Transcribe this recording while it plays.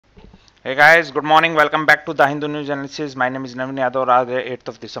Hey guys, good morning. Welcome back to the Hindu News Analysis. My name is Naveen Yadav और आज है 8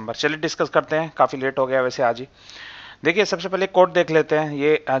 दिसंबर। चलिए discuss करते हैं, काफ़ी लेट हो गया वैसे आज ही। देखिए सबसे पहले कोट देख लेते हैं।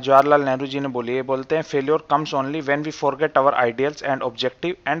 ये जवाहरलाल नेहरू जी ने बोली है, बोलते हैं failure comes only when we forget our ideals and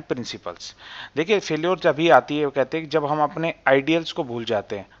objective and principles. देखिए फेल्योर जब ही आती है, वो कहते हैं कि जब हम अपने आइडियल्स को भूल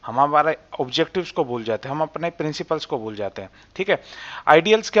जाते हैं, हम हमारे ऑब्जेक्टिव्स को भूल जाते हैं, हम अपने प्रिंसिपल्स को भूल जाते हैं। ठीक है,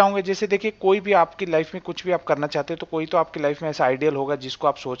 आइडियल्स क्या होंगे? जैसे देखिए कोई भी आपकी लाइफ में कुछ भी आप करना चाहते हैं तो कोई तो आपकी लाइफ में ऐसा आइडियल होगा जिसको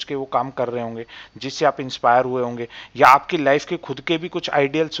आप सोच के वो काम कर रहे होंगे, जिससे आप इंस्पायर हुए होंगे, या आपकी लाइफ के खुद के भी कुछ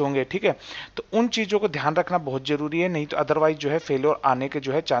आइडियल्स होंगे। ठीक है, तो उन चीज़ों को ध्यान रखना बहुत जरूरी है, नहीं तो अदरवाइज जो है फेलियर आने के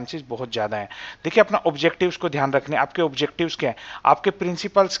जो है चांसेस बहुत ज़्यादा हैं। देखिए अपना ऑब्जेक्टिव्स को ध्यान रखने, आपके ऑब्जेक्टिव्स क्या हैं, आपके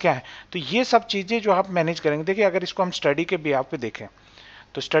प्रिंसिपल्स क्या हैं, तो ये सब चीज़ें जो आप मैनेज करेंगे। देखिए अगर इसको हम स्टडी के बिहाफ पे देखें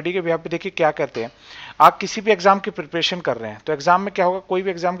तो स्टडी के बिहाफ पे देखिए क्या कहते हैं। आप किसी भी एग्जाम की प्रिपरेशन कर रहे हैं तो एग्जाम में क्या होगा, कोई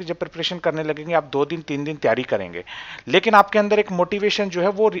भी एग्जाम की जब प्रिपरेशन करने लगेंगे आप 2 दिन 3 दिन तैयारी करेंगे, लेकिन आपके अंदर एक मोटिवेशन जो है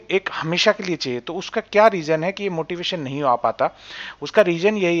वो एक हमेशा के लिए चाहिए। तो उसका क्या रीजन है कि ये मोटिवेशन नहीं आ पाता? उसका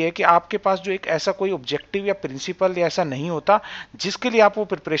रीजन यही है कि आपके पास जो एक ऐसा कोई ऑब्जेक्टिव या प्रिंसिपल या ऐसा नहीं होता जिसके लिए आप वो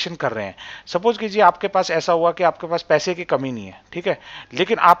प्रिपरेशन कर रहे हैं। सपोज कीजिए आपके पास ऐसा हुआ कि आपके पास पैसे की कमी नहीं है, ठीक है,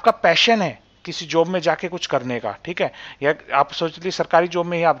 लेकिन आपका पैशन है किसी जॉब में जाके कुछ करने का। ठीक है, या आप सोच लीजिए सरकारी जॉब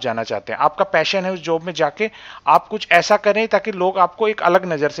में ही आप जाना चाहते हैं, आपका पैशन है उस जॉब में जाके आप कुछ ऐसा करें ताकि लोग आपको एक अलग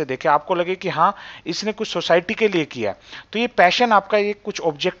नज़र से देखें, आपको लगे कि हाँ इसने कुछ सोसाइटी के लिए किया। तो ये पैशन आपका, ये कुछ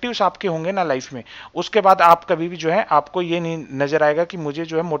ऑब्जेक्टिव्स आपके होंगे ना लाइफ में, उसके बाद आप कभी भी जो है आपको ये नहीं नजर आएगा कि मुझे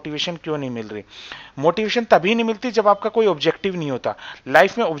जो है मोटिवेशन क्यों नहीं मिल रही। मोटिवेशन तभी नहीं मिलती जब आपका कोई ऑब्जेक्टिव नहीं होता।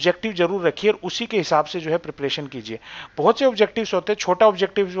 लाइफ में ऑब्जेक्टिव जरूर रखिए और उसी के हिसाब से जो है प्रिपरेशन कीजिए। बहुत से ऑब्जेक्टिव्स होते हैं, छोटा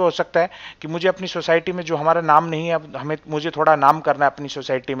ऑब्जेक्टिव भी हो सकता है कि मुझे अपनी सोसाइटी में जो हमारा नाम नहीं है, अब हमें मुझे थोड़ा नाम करना है अपनी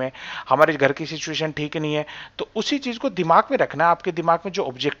सोसाइटी में, हमारे घर की सिचुएशन ठीक नहीं है, तो उसी चीज़ को दिमाग में रखना है। आपके दिमाग में जो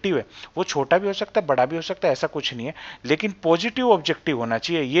ऑब्जेक्टिव है वो छोटा भी हो सकता है, बड़ा भी हो सकता है, ऐसा कुछ नहीं है, लेकिन पॉजिटिव ऑब्जेक्टिव होना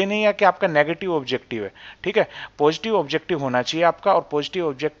चाहिए। ये नहीं है कि आपका नेगेटिव ऑब्जेक्टिव है। ठीक है, पॉजिटिव ऑब्जेक्टिव होना चाहिए आपका, और पॉजिटिव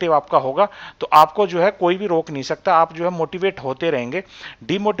ऑब्जेक्टिव आपका होगा तो आपको जो है कोई भी रोक नहीं सकता, आप जो है मोटिवेट होते रहेंगे।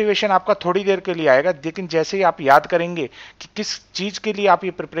 डिमोटिवेशन आपका थोड़ी देर के लिए आएगा, लेकिन जैसे ही आप याद करेंगे कि किस चीज के लिए आप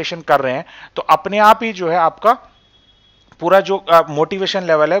ये प्रिपरेशन कर रहे हैं तो अपने आप ही जो है आपका पूरा जो मोटिवेशन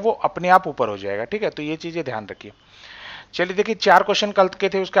लेवल है वो अपने आप ऊपर हो जाएगा। ठीक है, तो ये चीजें ध्यान रखिए। चलिए देखिए 4 क्वेश्चन कल के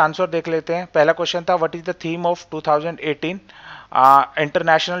थे, उसके आंसर देख लेते हैं। पहला क्वेश्चन था what is the theme of 2018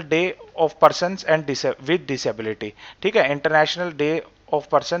 international day of persons and with disability. ठीक है, international day of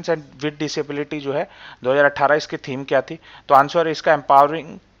persons and with disability जो है 2018, इसकी थीम क्या थी? तो आंसर है इसका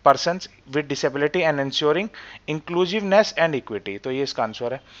empowering persons with disability and ensuring inclusiveness and equity। तो ये इसका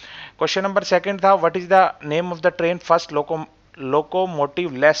आंसर है। क्वेश्चन नंबर सेकंड था what is the name of the train first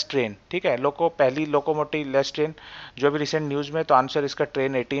locomotive less train. ठीक है, पहली लोकोमोटिव लेस ट्रेन जो अभी रिसेंट न्यूज में, तो आंसर इसका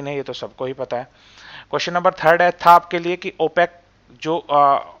ट्रेन 18 है, ये तो सबको ही पता है। क्वेश्चन नंबर थर्ड है था आपके लिए कि ओपेक जो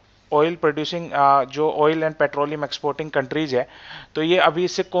ऑयल प्रोड्यूसिंग जो oil and petroleum exporting countries है, तो ये अभी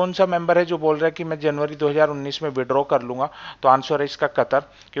इससे कौन सा मेंबर है जो बोल रहा है कि मैं जनवरी 2019 में विड्रॉ कर लूंगा? तो आंसर है इसका कतर।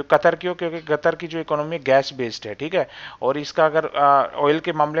 क्योंकि कतर की जो इकोनॉमी गैस बेस्ड है। ठीक है, और इसका अगर ऑयल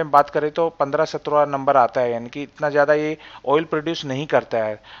के मामले में बात करें तो 15-17 नंबर आता है, यानी कि इतना ज़्यादा ये ऑयल प्रोड्यूस नहीं करता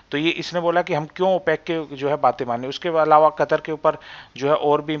है। तो ये इसने बोला कि हम क्यों ओपेक के जो है बातें माने। उसके अलावा कतर के ऊपर जो है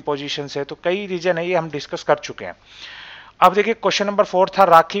और भी इम्पोजिशन है, तो कई रीजन है, ये हम डिस्कस कर चुके हैं। अब देखिए क्वेश्चन नंबर 4 था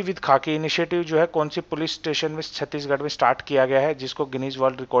राखी विद खाकी इनिशिएटिव जो है कौन सी पुलिस स्टेशन में छत्तीसगढ़ में स्टार्ट किया गया है जिसको गिनीज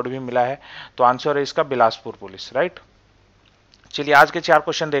वर्ल्ड रिकॉर्ड भी मिला है? तो आंसर है इसका बिलासपुर पुलिस। राइट, चलिए आज के 4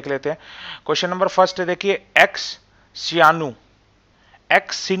 क्वेश्चन देख लेते हैं। क्वेश्चन नंबर फर्स्ट है देखिए एक्स सिन्यू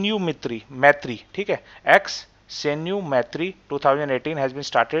मैत्री। ठीक है, एक्स सेन्यू मैत्री 2018 has been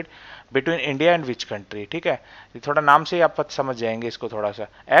started between India and which country. ठीक है, थोड़ा नाम से ही आप समझ जाएंगे इसको थोड़ा सा।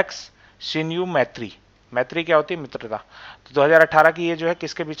 एक्स सिन्यू मैत्री, मैत्री क्या होती है? मित्रता। तो 2018 की ये जो है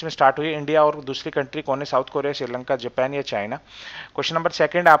किसके बीच में स्टार्ट हुई? इंडिया और दूसरी कंट्री कौन है? साउथ कोरिया, श्रीलंका, जापान या चाइना। क्वेश्चन नंबर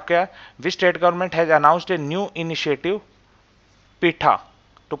सेकंड आपका which state government has announced a new initiative पीठा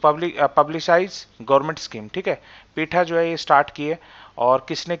टू पब्लिसाइज गवर्नमेंट स्कीम। ठीक है, पीठा जो है ये स्टार्ट की है, और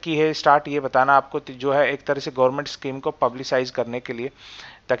किसने की है स्टार्ट ये बताना आपको, जो है एक तरह से गवर्नमेंट स्कीम को पब्लिसाइज करने के लिए,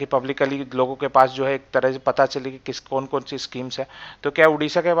 ताकि पब्लिकली लोगों के पास जो है एक तरह से पता चले कि किस कौन कौन सी स्कीम्स है। तो क्या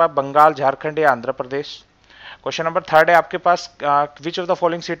उड़ीसा के बाद बंगाल, झारखंड या Andhra Pradesh? Question number third है आपके पास which of the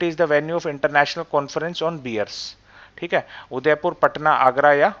following city is the venue of international conference on bears. ठीक है, उदयपुर, पटना,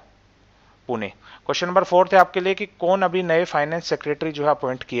 आगरा या पुणे। क्वेश्चन नंबर फोर्थ है आपके लिए कि कौन अभी नए फाइनेंस सेक्रेटरी जो है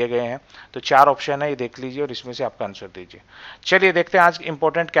अपॉइंट किए गए हैं? तो 4 ऑप्शन है, ये देख लीजिए और इसमें से आपका आंसर दीजिए। चलिए देखते हैं आज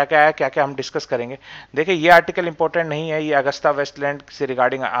इंपॉर्टेंट क्या क्या है, क्या क्या हम डिस्कस करेंगे। देखिए ये आर्टिकल इंपॉर्टेंट नहीं है, ये अगस्ता वेस्टलैंड से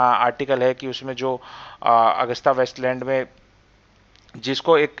रिगार्डिंग आर्टिकल है कि उसमें जो अगस्ता वेस्टलैंड में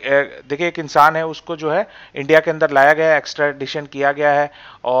जिसको देखिए एक इंसान है, उसको जो है इंडिया के अंदर लाया गया है, एक्स्ट्राडिशन किया गया है,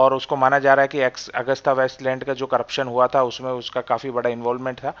 और उसको माना जा रहा है कि अगस्ता वेस्टलैंड का जो करप्शन हुआ था उसमें उसका काफ़ी बड़ा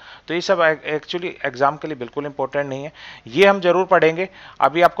इन्वॉल्वमेंट था। तो ये सब एक्चुअली एग्जाम के लिए बिल्कुल इंपॉर्टेंट नहीं है, ये हम जरूर पढ़ेंगे।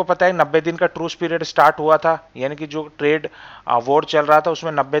 अभी आपको पता है 90 दिन का ट्रूस पीरियड स्टार्ट हुआ था, यानी कि जो ट्रेड वॉर चल रहा था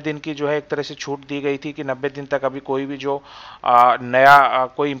उसमें 90 दिन की जो है एक तरह से छूट दी गई थी कि 90 दिन तक अभी कोई भी जो नया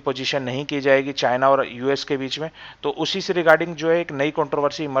कोई इम्पोजिशन नहीं की जाएगी चाइना और यूएस के बीच में। तो उसी से रिगार्डिंग जो है एक नई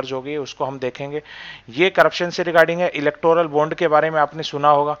कंट्रोवर्सी इमर्ज हो गई है, उसको हम देखेंगे। ये करप्शन से रिगार्डिंग है। इलेक्टोरल बॉन्ड के बारे में आपने सुना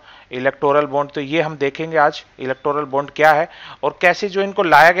होगा, इलेक्टोरल बॉन्ड, तो ये हम देखेंगे आज इलेक्टोरल बॉन्ड क्या है और कैसे जो इनको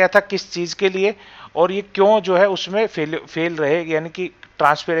लाया गया था, किस चीज़ के लिए, और ये क्यों जो है उसमें फेल रहे, यानी कि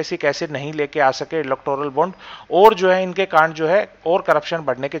ट्रांसपेरेंसी कैसे नहीं लेके आ सके इलेक्टोरल बॉन्ड, और जो है इनके कारण जो है और करप्शन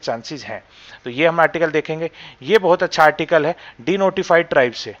बढ़ने के चांसेस हैं। तो ये हम आर्टिकल देखेंगे। ये बहुत अच्छा आर्टिकल है डी नोटिफाइड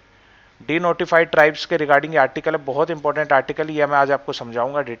ट्राइब से, डी नोटिफाइड ट्राइब्स के रिगार्डिंग आर्टिकल है, बहुत इंपॉर्टेंट आर्टिकल, ये मैं आज आपको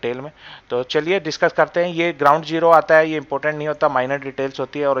समझाऊंगा डिटेल में। तो चलिए डिस्कस करते हैं। ये ग्राउंड जीरो आता है, ये इंपॉर्टेंट नहीं होता, माइनर डिटेल्स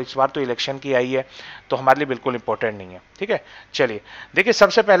होती है, और इस बार तो इलेक्शन की आई है तो हमारे लिए बिल्कुल इंपॉर्टेंट नहीं है। ठीक है, चलिए देखिए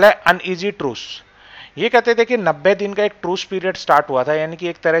सबसे पहला है अनईजी ट्रूस। ये कहते थे कि 90 दिन का एक ट्रूस पीरियड स्टार्ट हुआ था, यानी कि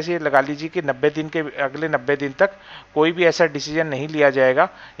एक तरह से लगा लीजिए कि 90 दिन के अगले 90 दिन तक कोई भी ऐसा डिसीजन नहीं लिया जाएगा,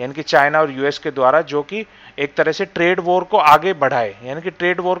 यानी कि चाइना और यूएस के द्वारा, जो कि एक तरह से ट्रेड वॉर को आगे बढ़ाए, यानी कि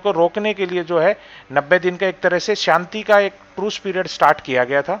ट्रेड वॉर को रोकने के लिए जो है 90 दिन का एक तरह से शांति का एक ट्रूस पीरियड स्टार्ट किया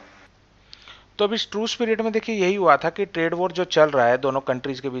गया था। तो अब इस ट्रूस पीरियड में देखिए यही हुआ था कि ट्रेड वॉर जो चल रहा है दोनों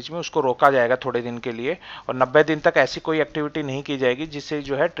कंट्रीज के बीच में, उसको रोका जाएगा थोड़े दिन के लिए, और 90 दिन तक ऐसी कोई एक्टिविटी नहीं की जाएगी जिससे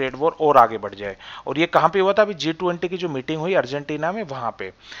जो है ट्रेड वॉर और आगे बढ़ जाए। और ये कहाँ पे हुआ था? अभी G20 की जो मीटिंग हुई अर्जेंटीना में, वहाँ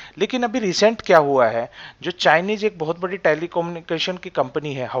पे। लेकिन अभी रिसेंट क्या हुआ है, जो चाइनीज एक बहुत बड़ी टेलीकम्युनिकेशन की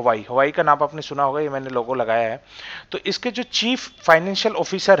कंपनी है, हवाई, हवाई का नाम आपने सुना होगा, ये मैंने लोगो लगाया है। तो इसके जो चीफ फाइनेंशियल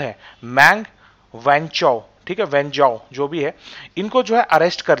ऑफिसर है मैंग वैनचाओ, ठीक है, वेंजाओ जो भी है, इनको जो है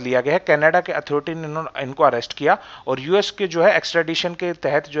अरेस्ट कर लिया गया है। कनाडा के अथॉरिटी ने इनको अरेस्ट किया, और यूएस के जो है एक्स्ट्राडिशन के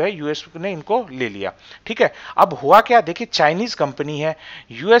तहत जो है यूएस ने इनको ले लिया। ठीक है, अब हुआ क्या, देखिए चाइनीज कंपनी है,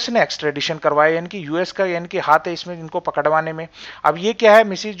 यूएस ने एक्स्ट्राडिशन करवाया, यानी कि यूएस का यानी कि हाथ है इसमें इनको पकड़वाने में। अब ये क्या है,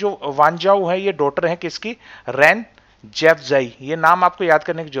 मिसिस जो वांजाओ है, ये डॉटर है किसकी? रैन जेफजाई, ये नाम आपको याद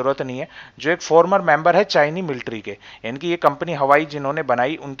करने की जरूरत नहीं है, जो एक फॉर्मर मेंबर है चाइनी मिलिट्री के, यानी कि ये कंपनी हवाई जिन्होंने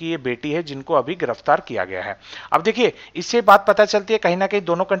बनाई उनकी ये बेटी है, जिनको अभी गिरफ्तार किया गया है। अब देखिए इससे बात पता चलती है कहीं ना कहीं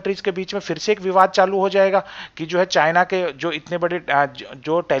दोनों कंट्रीज के बीच में फिर से एक विवाद चालू हो जाएगा कि जो है चाइना के जो इतने बड़े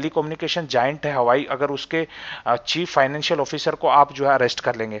जो टेलीकम्युनिकेशन जायंट है हवाई, अगर उसके चीफ फाइनेंशियल ऑफिसर को आप जो है अरेस्ट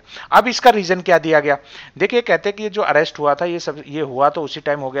कर लेंगे। अब इसका रीजन क्या दिया गया, देखिए कहते हैं कि ये जो अरेस्ट हुआ था, ये हुआ तो उसी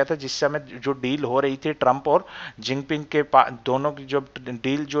टाइम हो गया था जिस समय जो डील हो रही थी ट्रंप और जिंगपिंग के दोनों की जो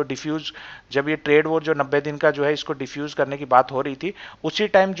डील जो डिफ्यूज, जब ये ट्रेड वॉर जो 90 दिन का जो है इसको डिफ्यूज करने की बात हो रही थी, उसी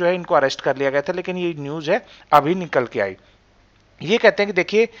टाइम जो है इनको अरेस्ट कर लिया गया था। लेकिन ये न्यूज है अभी निकल के आई। ये कहते हैं कि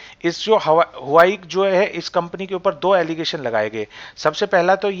देखिए इस जो हवाई जो है इस कंपनी के ऊपर दो एलिगेशन लगाए गए। सबसे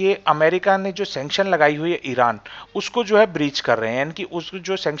पहला तो ये अमेरिका ने जो सैंक्शन लगाई हुई है ईरान, उसको जो है ब्रीच कर रहे हैं, यानी कि उस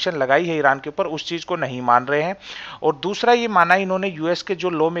जो सैंक्शन लगाई है ईरान के ऊपर उस चीज को नहीं मान रहे हैं। और दूसरा ये माना इन्होंने, यूएस के जो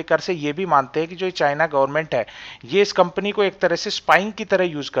लॉ मेकर से ये भी मानते हैं कि जो चाइना गवर्नमेंट है ये इस कंपनी को एक तरह से स्पाइंग की तरह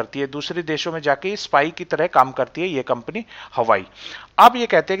यूज करती है, दूसरे देशों में जाके स्पाई की तरह काम करती है ये कंपनी हवाई। अब ये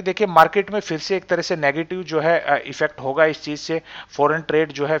कहते हैं कि देखिए मार्केट में फिर से एक तरह से नेगेटिव जो है इफेक्ट होगा इस चीज से, फॉरेन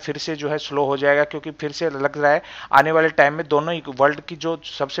ट्रेड जो है फिर से जो है स्लो हो जाएगा, क्योंकि फिर से लग रहा है आने वाले टाइम में दोनों वर्ल्ड की जो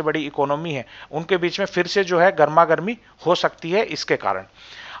सबसे बड़ी इकोनॉमी है उनके बीच में फिर से जो है गर्मा गर्मी हो सकती है इसके कारण।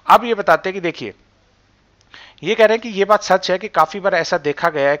 अब ये बताते हैं कि देखिए ये कह रहे हैं कि ये बात सच है कि काफी बार ऐसा देखा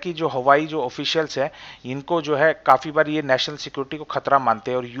गया है कि जो हवाई जो ऑफिशियल्स हैं इनको जो है काफी बार ये नेशनल सिक्योरिटी को खतरा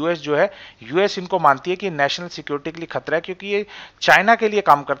मानते हैं, और यूएस जो है यूएस इनको मानती है कि नेशनल सिक्योरिटी के लिए खतरा है, क्योंकि ये चाइना के लिए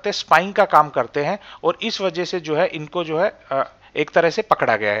काम करते हैं, स्पाइंग का काम करते हैं, और इस वजह से जो है इनको जो है एक तरह से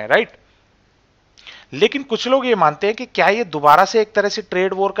पकड़ा गया है, राइट। लेकिन कुछ लोग ये मानते हैं कि क्या ये दोबारा से एक तरह से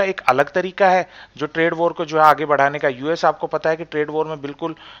ट्रेड वॉर का एक अलग तरीका है जो ट्रेड वॉर को जो है आगे बढ़ाने का। यूएस आपको पता है कि ट्रेड वॉर में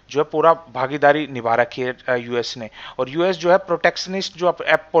बिल्कुल जो है पूरा भागीदारी निभा रखी है यूएस ने, और यूएस जो है प्रोटेक्शनिस्ट जो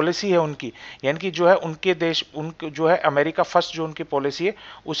पॉलिसी है उनकी, यानी कि जो है उनके देश उनके जो है अमेरिका फर्स्ट जो उनकी पॉलिसी है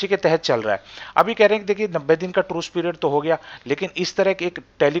उसी के तहत चल रहा है। अभी कह रहे हैं कि देखिए 90 दिन का ट्रूस पीरियड तो हो गया, लेकिन इस तरह के एक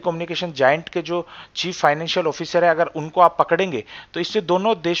टेलीकम्युनिकेशन जायंट के जो चीफ फाइनेंशियल ऑफिसर है अगर उनको आप पकड़ेंगे तो इससे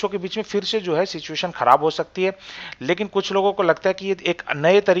दोनों देशों के बीच में फिर से जो है सिचुएशन खराब हो सकती है। लेकिन कुछ लोगों को लगता है कि ये एक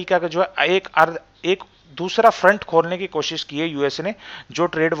नए तरीका का जो है एक दूसरा फ्रंट खोलने की कोशिश की है यूएस ने जो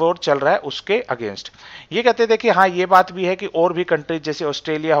ट्रेड वॉर चल रहा है उसके अगेंस्ट। ये कहते थे कि हाँ ये बात भी है कि और भी कंट्रीज जैसे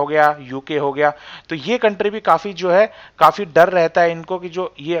ऑस्ट्रेलिया हो गया, यूके हो गया, तो ये कंट्री भी काफी जो है काफी डर रहता है इनको कि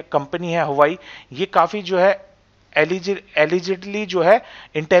जो ये कंपनी है हवाई ये काफी जो है एलिजिडली जो है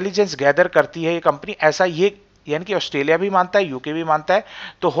इंटेलिजेंस गैदर करती है ये कंपनी, ऐसा ये यानी कि ऑस्ट्रेलिया भी मानता है, यूके भी मानता है,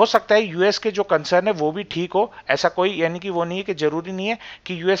 तो हो सकता है यूएस के जो कंसर्न है वो भी ठीक हो। ऐसा कोई यानी कि वो नहीं है कि जरूरी नहीं है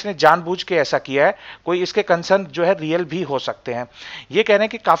कि यूएस ने जानबूझ के ऐसा किया है, कोई इसके कंसर्न जो है रियल भी हो सकते हैं। ये कह रहे हैं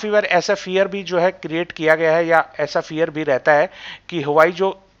कि काफी बार ऐसा फियर भी जो है क्रिएट किया गया है, या ऐसा फियर भी रहता है कि हवाई जो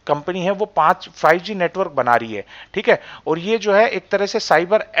कंपनी है वो 5G नेटवर्क बना रही है, ठीक है, और ये जो है एक तरह से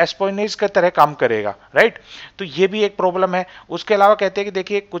साइबर एस्पोनेज की तरह काम करेगा, राइट। तो ये भी एक प्रॉब्लम है। उसके अलावा कहते हैं कि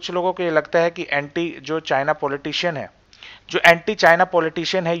देखिए कुछ लोगों को ये लगता है कि जो एंटी चाइना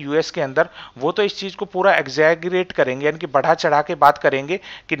पॉलिटिशियन है यूएस के अंदर, वो तो इस चीज को पूरा एग्जैगरेट करेंगे, यानी कि बढ़ा चढ़ा के बात करेंगे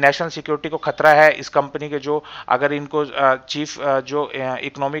कि नेशनल सिक्योरिटी को खतरा है इस कंपनी के, जो अगर इनको चीफ जो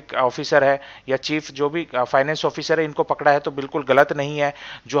इकोनॉमिक ऑफिसर है या चीफ जो भी फाइनेंस ऑफिसर है इनको पकड़ा है तो बिल्कुल गलत नहीं है,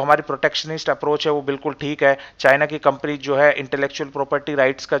 जो हमारी प्रोटेक्शनिस्ट अप्रोच है वो बिल्कुल ठीक है, चाइना की कंपनी जो है इंटेलेक्चुअल प्रॉपर्टी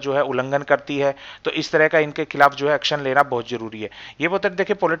राइट्स का जो है उल्लंघन करती है, तो इस तरह का इनके खिलाफ जो है एक्शन लेना बहुत जरूरी है। ये बोलते हैं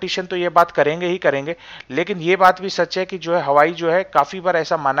देखिए पॉलिटिशियन तो ये बात करेंगे ही करेंगे, लेकिन ये बात भी सच है कि जो है हवाई जो है काफी बार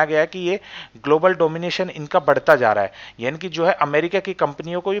ऐसा माना गया है कि ये ग्लोबल डोमिनेशन इनका बढ़ता जा रहा है, यानी कि जो है अमेरिका की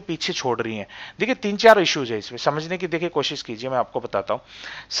कंपनियों को ये पीछे छोड़ रही हैं। देखिए 3-4 इश्यूज है इसमें, समझने की देखिए कोशिश कीजिए, मैं आपको बताता हूं।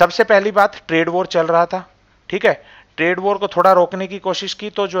 सबसे पहली बात, ट्रेड वॉर चल रहा था, ठीक है, ट्रेड वॉर को थोड़ा रोकने की कोशिश की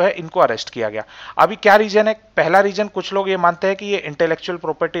तो जो है इनको अरेस्ट किया गया। अभी क्या रीजन है? पहला रीजन, कुछ लोग ये मानते हैं कि ये इंटेलेक्चुअल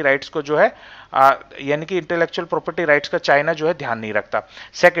प्रॉपर्टी राइट्स को जो है यानी कि इंटेलेक्चुअल प्रॉपर्टी राइट्स का चाइना जो है ध्यान नहीं रखता।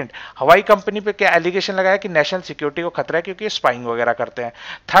 सेकंड, हवाई कंपनी पे क्या एलिगेशन लगाया कि नेशनल सिक्योरिटी को खतरा है क्योंकि ये स्पाइंग वगैरह करते हैं।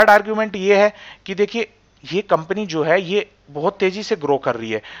 थर्ड आर्ग्यूमेंट ये है कि देखिए ये कंपनी जो है ये बहुत तेजी से ग्रो कर रही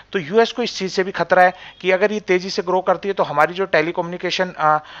है, तो यूएस को इस चीज से भी खतरा है कि अगर ये तेजी से ग्रो करती है तो हमारी जो टेलीकम्युनिकेशन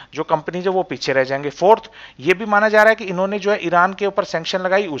जो कंपनीज है वो पीछे रह जाएंगे। फोर्थ, ये भी माना जा रहा है कि इन्होंने जो है ईरान के ऊपर सैंक्शन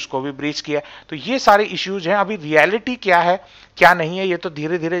लगाई, उसको भी ब्रीच किया। तो ये सारे इश्यूज हैं। अभी रियलिटी क्या है क्या नहीं है ये तो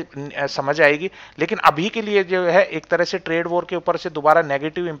धीरे धीरे समझ आएगी, लेकिन अभी के लिए जो है एक तरह से ट्रेड वॉर के ऊपर से दोबारा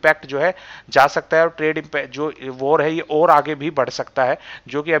नेगेटिव इंपैक्ट जो है जा सकता है, और ट्रेड इंपैक्ट जो वॉर है ये और आगे भी बढ़ सकता है,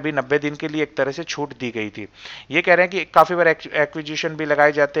 जो कि अभी 90 दिन के लिए एक तरह से छूट दी गई थी। ये कह रहे हैं कि काफी बार एक्विजिशन भी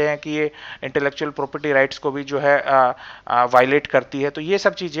लगाए जाते हैं कि ये इंटेलेक्चुअल प्रॉपर्टी राइट्स को भी जो है वायलेट करती है। तो ये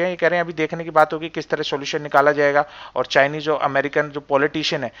सब चीजें ये कह रहे हैं अभी देखने की बात होगी किस तरह सॉल्यूशन निकाला जाएगा, और चाइनीज और अमेरिकन जो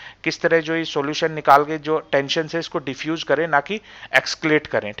पॉलिटिशियन है किस तरह जो ये सॉल्यूशन निकाल के जो टेंशन है इसको डिफ्यूज करें, ना कि एक्सक्लेट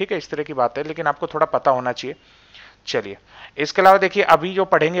करें, ठीक है, इस तरह की बात है, लेकिन आपको थोड़ा पता होना चाहिए। चलिए, इसके अलावा देखिए अभी जो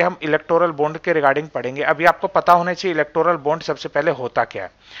पढ़ेंगे हम इलेक्टोरल बॉन्ड के रिगार्डिंग पढ़ेंगे। अभी आपको पता होना चाहिए इलेक्टोरल बॉन्ड सबसे पहले होता क्या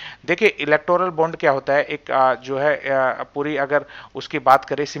है। देखिए इलेक्टोरल बॉन्ड क्या होता है, एक जो है पूरी अगर उसकी बात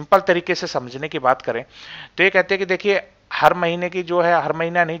करें, सिंपल तरीके से समझने की बात करें तो ये कहते हैं कि देखिए हर महीने की जो है, हर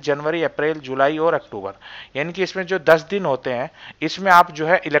महीना नहीं, जनवरी, अप्रैल, जुलाई और अक्टूबर, यानी कि इसमें जो 10 दिन होते हैं इसमें आप जो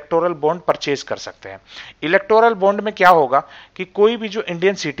है इलेक्टोरल बॉन्ड परचेज कर सकते हैं। इलेक्टोरल बॉन्ड में क्या होगा कि कोई भी जो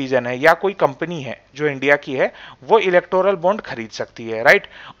इंडियन सिटीजन है या कोई कंपनी है जो इंडिया की है वो इलेक्टोरल बॉन्ड खरीद सकती है, राइट।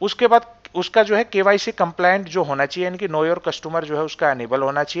 उसके बाद उसका जो है केवाईसी कंप्लायंट जो होना चाहिए, यानी कि नो योर कस्टमर जो है उसका एनेबल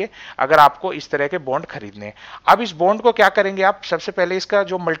होना चाहिए अगर आपको इस तरह के बॉन्ड खरीदने हैं। अब इस बॉन्ड को क्या करेंगे आप, सबसे पहले इसका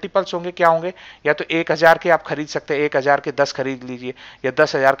जो मल्टीपल्स होंगे क्या होंगे, या तो 1000 के आप खरीद सकते हैं, 1000 के 10 खरीद लीजिए, या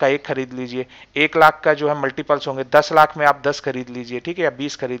 10,000 का 1 खरीद लीजिए। 1 लाख का जो है मल्टीपल्स होंगे, 10 लाख में आप 10 खरीद लीजिए, ठीक है, या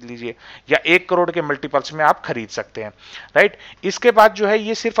 20 खरीद लीजिए, या 1 करोड़ के मल्टीपल्स में आप खरीद सकते हैं, राइट। इसके बाद जो है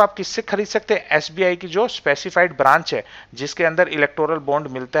ये सिर्फ आप किससे खरीद सकते हैं, एसबीआई की जो स्पेसिफाइड ब्रांच है जिसके अंदर इलेक्टोरल बॉन्ड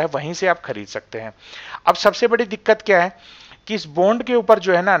मिलता है वहीं से आप खरीद सकते हैं। अब सबसे बड़ी दिक्कत क्या है कि इस बॉन्ड के ऊपर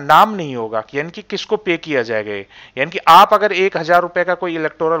जो है ना नाम नहीं होगा, यानी कि किसको पे किया जाएगा, यानी कि आप अगर 1000 रुपए का कोई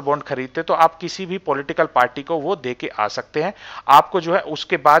इलेक्टोरल बॉन्ड खरीदते तो आप किसी भी पॉलिटिकल पार्टी को वो दे के आ सकते हैं। आपको जो है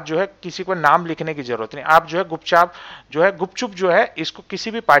उसके बाद जो है किसी को नाम लिखने की जरूरत नहीं, आप जो है गुपचुप जो है इसको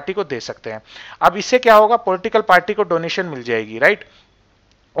किसी भी पार्टी को दे सकते हैं। अब इससे क्या होगा, पॉलिटिकल पार्टी को डोनेशन मिल जाएगी, राइट,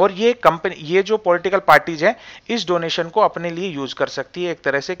 और ये कंपनी, ये जो पॉलिटिकल पार्टीज हैं इस डोनेशन को अपने लिए यूज कर सकती है, एक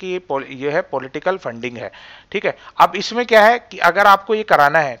तरह से कि ये है पॉलिटिकल फंडिंग है, ठीक है। अब इसमें क्या है कि अगर आपको ये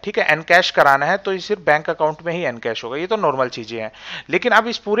कराना है, ठीक है, एनकैश कराना है तो ये सिर्फ बैंक अकाउंट में ही एनकैश होगा, ये तो नॉर्मल चीजें हैं। लेकिन अब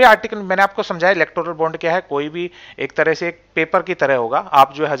इस पूरे आर्टिकल में मैंने आपको समझाया इलेक्टोरल बॉन्ड क्या है, कोई भी एक तरह से एक पेपर की तरह होगा।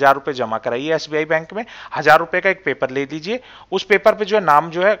 आप जो है 1000 रुपए जमा कराइए एसबीआई बैंक में, 1000 रुपए का एक पेपर ले लीजिए, उस पेपर पे जो है नाम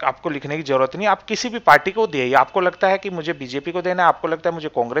जो है आपको लिखने की जरूरत नहीं, आप किसी भी पार्टी को दिए, आपको लगता है कि मुझे बीजेपी को देना है, आपको लगता है मुझे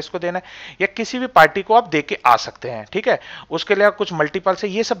कांग्रेस को देना है, या किसी भी पार्टी को आप देके आ सकते हैं, ठीक है। उसके लिए कुछ मल्टीपल से,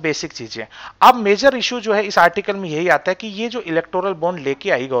 ये सब बेसिक चीजें। अब मेजर इशू जो है इस आर्टिकल में यही आता है कि ये जो इलेक्टोरल बॉन्ड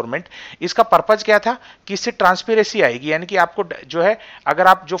लेके आई गवर्नमेंट, इसका पर्पज क्या था कि इससे ट्रांसपेरेंसी आएगी, यानी कि आपको जो है अगर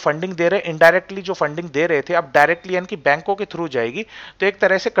आप जो फंडिंग दे रहे हैं, इनडायरेक्टली जो फंडिंग दे रहे थे अब डायरेक्टली यानी कि बैंकों के थ्रू जाएगी, तो एक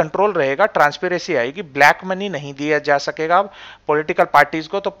तरह से कंट्रोल रहेगा, ट्रांसपेरेंसी आएगी, ब्लैक मनी नहीं दिया जा सकेगा अब पॉलिटिकल पार्टीज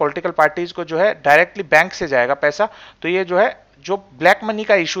को। तो पॉलिटिकल पार्टीज को जो है डायरेक्टली बैंक से जाएगा पैसा, तो ये जो है जो ब्लैक मनी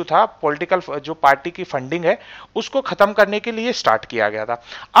का इशू था, पॉलिटिकल जो पार्टी की फंडिंग है उसको खत्म करने के लिए स्टार्ट किया गया था।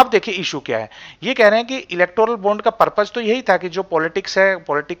 अब देखिए इशू क्या है, ये कह रहे हैं कि इलेक्टोरल बॉन्ड का पर्पज तो यही था कि जो पॉलिटिक्स है,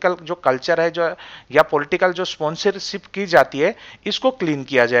 पॉलिटिकल जो कल्चर है जो या पॉलिटिकल जो स्पॉन्सरशिप की जाती है इसको क्लीन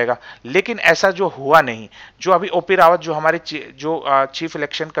किया जाएगा, लेकिन ऐसा जो हुआ नहीं। जो अभी ओपी रावत जो हमारे जो चीफ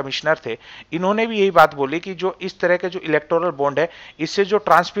इलेक्शन कमिश्नर थे, इन्होंने भी यही बात बोली कि जो इस तरह के जो इलेक्टोरल बॉन्ड है इससे जो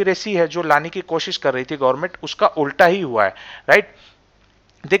ट्रांसपेरेंसी है जो लाने की कोशिश कर रही थी गवर्नमेंट, उसका उल्टा ही हुआ है, राइट।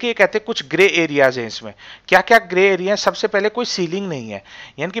 देखिए कहते हैं कुछ ग्रे एरियाज हैं इसमें। क्या क्या ग्रे एरिया है? सबसे पहले कोई सीलिंग नहीं है,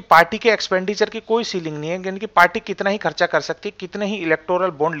 यानी कि पार्टी के एक्सपेंडिचर की कोई सीलिंग नहीं है, यानी कि पार्टी कितना ही खर्चा कर सकती है, कितने ही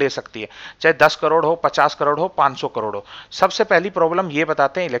इलेक्टोरल बॉन्ड ले सकती है, चाहे 10 करोड़ हो, 50 करोड़ हो, 500 करोड़ हो। सबसे पहली प्रॉब्लम ये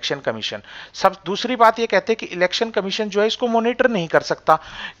बताते हैं इलेक्शन कमीशन। सब दूसरी बात ये कहते हैं कि इलेक्शन कमीशन जो है इसको मॉनिटर नहीं कर सकता,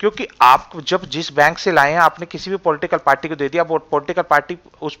 क्योंकि आप जब जिस बैंक से लाए हैं आपने किसी भी पॉलिटिकल पार्टी को दे दिया, वो पॉलिटिकल पार्टी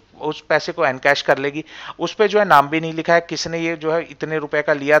उस पैसे को एनकैश कर लेगी, उस पर जो है नाम भी नहीं लिखा है किसने ये जो है इतने रुपए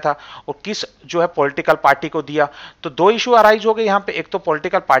का लिया था और किस जो है पॉलिटिकल पार्टी को दिया। तो दो इशू अराइज हो गए यहाँ पे, एक तो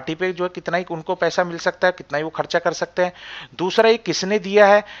पॉलिटिकल पार्टी पे जो है कितना ही उनको पैसा मिल सकता है, कितना ही वो खर्चा कर सकते हैं, दूसरा ये किसने दिया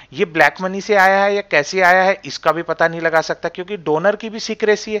है, ये ब्लैक मनी से आया है या कैसे आया है इसका भी पता नहीं लगा सकता, क्योंकि डोनर की भी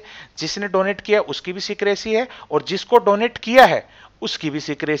सीक्रेसी है, जिसने डोनेट किया उसकी भी सीक्रेसी है और जिसको डोनेट किया है उसकी भी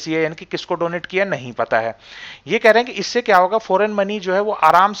सीक्रेसी है, यानी कि किसको डोनेट किया नहीं पता है। ये कह रहे हैं कि इससे क्या होगा, फॉरेन मनी जो है वो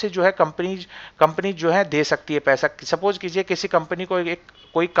आराम से जो है कंपनी जो है दे सकती है पैसा। सपोज कीजिए किसी कंपनी को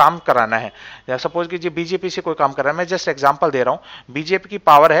कोई काम कराना है, या सपोज कीजिए बीजेपी से कोई काम कराना है, मैं जस्ट एग्जांपल दे रहा हूं, बीजेपी की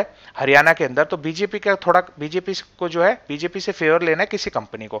पावर है हरियाणा के अंदर, तो बीजेपी का थोड़ा बीजेपी को जो है बीजेपी से फेवर लेना है किसी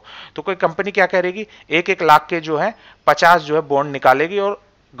कंपनी को, तो कोई कंपनी क्या करेगी, 1-1 लाख के जो है 50 जो है बॉन्ड निकालेगी और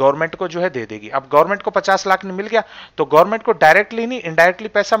गवर्नमेंट को जो है दे देगी। अब गवर्नमेंट को 50 लाख मिल गया तो गवर्नमेंट को डायरेक्टली नहीं इनडायरेक्टली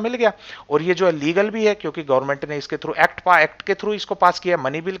पैसा मिल गया, और ये जो है लीगल भी है क्योंकि गवर्नमेंट ने इसके थ्रू एक्ट के थ्रू इसको पास किया है,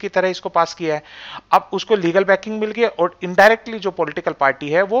 मनी बिल की तरह इसको पास किया है। अब उसको लीगल बैकिंग मिल गई और इनडायरेक्टली जो पॉलिटिकल पार्टी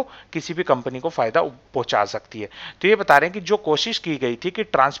है वो किसी भी कंपनी को फायदा पहुंचा सकती है। तो ये बता रहे हैं कि जो कोशिश की गई थी कि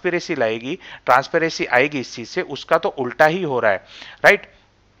ट्रांसपेरेंसी आएगी इस चीज से, उसका तो उल्टा ही हो रहा है, राइट।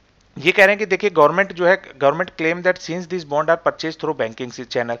 ये कह रहे हैं कि देखिए government claim that since this bond are purchase through banking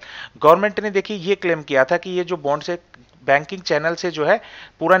channel. Government ने देखिए ये क्लेम किया था कि ये जो बॉन्ड से बैंकिंग चैनल से जो है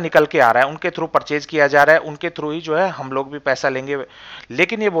पूरा निकल के आ रहा है, उनके थ्रू परचेज किया जा रहा है, उनके थ्रू ही जो है हम लोग भी पैसा लेंगे।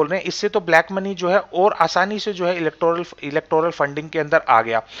 लेकिन ये बोल रहे हैं इससे तो ब्लैक मनी जो है और आसानी से जो है इलेक्टोरल फंडिंग के अंदर आ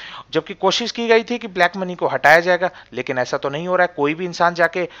गया, जबकि कोशिश की गई थी कि ब्लैक मनी को हटाया जाएगा, लेकिन ऐसा तो नहीं हो रहा है। कोई भी इंसान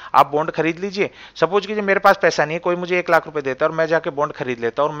जाके आप बॉन्ड खरीद लीजिए, सपोज कीजिए मेरे पास पैसा नहीं है, कोई मुझे 1 लाख रुपए देता है और मैं जाके बॉन्ड खरीद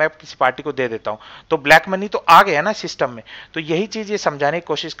लेता हूं और मैं किसी पार्टी को दे देता हूं, तो ब्लैक मनी तो आ गया ना सिस्टम में। तो यही चीज ये समझाने की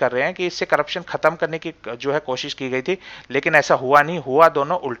कोशिश कर रहे हैं कि इससे करप्शन खत्म करने की जो है कोशिश की गई थी, लेकिन ऐसा हुआ नहीं, हुआ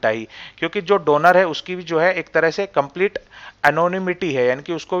दोनों उल्टा ही, क्योंकि जो डोनर है उसकी भी जो है एक तरह से कंप्लीट एनोनिमिटी है, यानी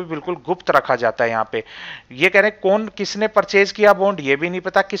कि उसको भी बिल्कुल गुप्त रखा जाता है। यहाँ पे ये कह रहे हैं कौन किसने परचेज किया बॉन्ड ये भी नहीं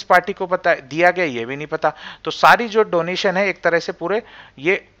पता, किस पार्टी को पता दिया गया ये भी नहीं पता। तो सारी जो डोनेशन है एक तरह से पूरे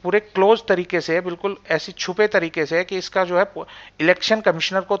क्लोज तरीके से है, बिल्कुल ऐसी छुपे तरीके से है कि इसका जो है इलेक्शन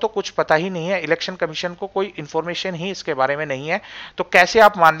कमिश्नर को तो कुछ पता ही नहीं है, इलेक्शन कमीशन को कोई इंफॉर्मेशन ही इसके बारे में नहीं है। तो कैसे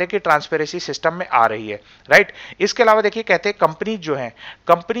आप मान लें कि ट्रांसपेरेंसी सिस्टम में आ रही है, राइट। इसके अलावा देखिए कहते हैं कंपनी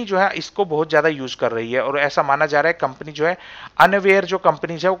जो है इसको बहुत ज्यादा यूज कर रही है, और ऐसा माना जा रहा है कंपनी जो है अनअवेयर जो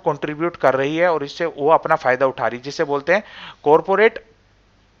कंपनीज है वो कंट्रीब्यूट कर रही है और इससे वो अपना फायदा उठा रही है, जिसे बोलते हैं कॉर्पोरेट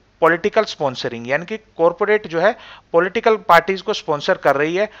पॉलिटिकल स्पॉन्सरिंग, यानी कि कॉर्पोरेट जो है पॉलिटिकल पार्टीज को स्पॉन्सर कर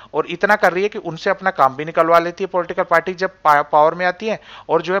रही है और इतना कर रही है कि उनसे अपना काम भी निकलवा लेती है पॉलिटिकल पार्टी जब पावर में आती है,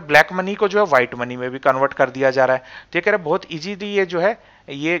 और जो है ब्लैक मनी को जो है व्हाइट मनी में भी कन्वर्ट कर दिया जा रहा है। तो ये कह रहे हैं बहुत इजीली ये जो है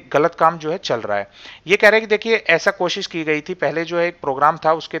ये गलत काम जो है चल रहा है। ये कह रहे हैं कि देखिए ऐसा कोशिश की गई थी, पहले जो है एक प्रोग्राम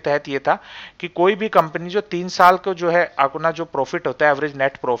था उसके तहत ये था कि कोई भी कंपनी जो 3 साल को जो है अपना जो प्रॉफिट होता है एवरेज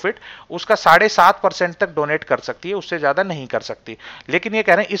नेट प्रॉफिट उसका 7.5% तक डोनेट कर सकती है, उससे ज्यादा नहीं कर सकती। लेकिन ये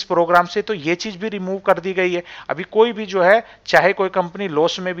कह रहे हैं इस प्रोग्राम से तो ये चीज भी रिमूव कर दी गई है। अभी कोई भी जो है चाहे कोई कंपनी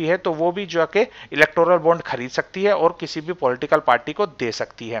लॉस में भी है तो वो भी जो है इलेक्टोरल बॉन्ड खरीद सकती है और किसी भी पॉलिटिकल पार्टी को दे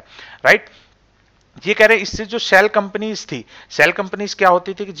सकती है, राइट। ये कह रहे हैं इससे जो सेल कंपनीज थी, सेल कंपनीज क्या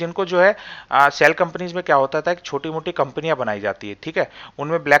होती थी कि जिनको जो है सेल कंपनीज में क्या होता था कि छोटी मोटी कंपनियां बनाई जाती है, ठीक है,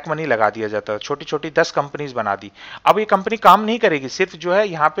 उनमें ब्लैक मनी लगा दिया जाता है, छोटी छोटी 10 कंपनीज बना दी। अब ये कंपनी काम नहीं करेगी, सिर्फ जो है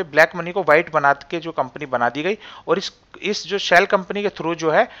यहाँ पे ब्लैक मनी को व्हाइट बना के जो कंपनी बना दी गई और इस जो सेल कंपनी के थ्रू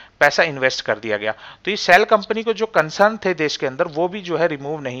जो है पैसा इन्वेस्ट कर दिया गया। तो इस सेल कंपनी को जो कंसर्न थे देश के अंदर वो भी जो है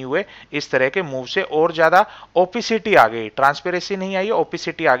रिमूव नहीं हुए इस तरह के मूव से, और ज्यादा ओपिसिटी आ गई, ट्रांसपेरेंसी नहीं आई,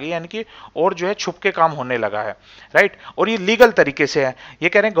 ओपिसिटी आ गई, यानी कि और जो है छुप छुपके काम होने लगा है, राइट। और ये लीगल तरीके से है। ये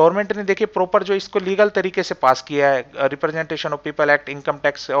कह रहे हैं गवर्नमेंट ने देखिए प्रॉपर जो इसको लीगल तरीके से पास किया है, representation of people act, income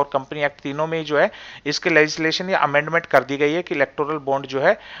tax और कंपनी एक्ट, तीनों में जो है इसके लेजिस्लेशन या अमेंडमेंट कर दी गई है कि इलेक्टोरल बॉन्ड जो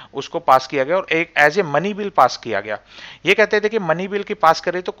है उसको पास किया गया और एक as a money bill pass किया गया। ये कहते थे कि मनी बिल की पास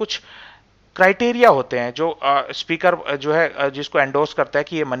करें तो कुछ क्राइटेरिया होते हैं जो स्पीकर जो है जिसको एंडोर्स करता है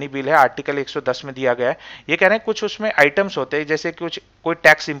कि ये मनी बिल है, आर्टिकल 110 में दिया गया है। ये कह रहे हैं कुछ उसमें आइटम्स होते हैं, जैसे कुछ कोई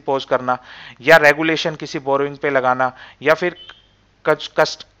टैक्स इंपोज करना या रेगुलेशन किसी बोरोइंग पे लगाना, या फिर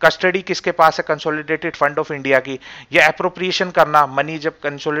कस्टडी किसके पास है कंसोलिडेटेड फंड ऑफ इंडिया की, या एप्रोप्रिएशन करना, मनी जब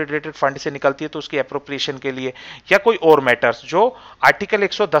कंसोलिडेटेड फंड से निकलती है तो उसकी एप्रोप्रिएशन के लिए, या कोई और मैटर्स जो आर्टिकल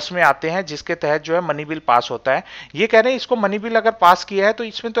 110 में आते हैं जिसके तहत जो है मनी बिल पास होता है। ये कह रहे हैं इसको मनी बिल अगर पास किया है तो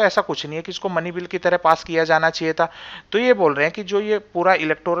इसमें तो ऐसा कुछ नहीं है कि इसको मनी बिल की तरह पास किया जाना चाहिए था। तो ये बोल रहे हैं कि जो ये पूरा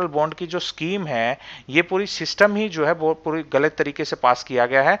इलेक्टोरल बॉन्ड की जो स्कीम है, ये पूरी सिस्टम ही जो है वो पूरी गलत तरीके से पास किया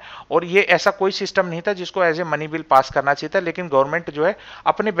गया है, और ये ऐसा कोई सिस्टम नहीं था जिसको as a money bill pass करना चाहिए था, लेकिन गवर्नमेंट जो है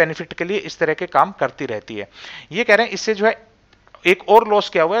अपने बेनिफिट के लिए इस तरह के काम करती रहती है। ये कह रहे हैं इससे जो है एक और लॉस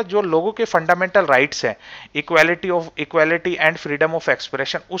क्या हुआ है, जो लोगों के फंडामेंटल राइट्स हैं, equality and freedom of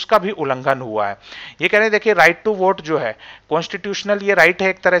expression, उसका भी उल्लंघन हुआ है। ये कह रहे हैं देखिए राइट टू वोट जो है कॉन्स्टिट्यूशनल ये राइट है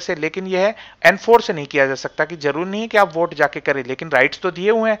एक तरह से, लेकिन ये है एनफोर्स नहीं किया जा सकता कि जरूरी नहीं है कि आप वोट जाके करें, लेकिन राइट्स तो दिए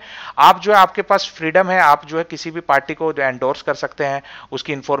हुए हैं। आप जो है आपके पास फ्रीडम है, आप जो है किसी भी पार्टी को एंडोर्स कर सकते हैं,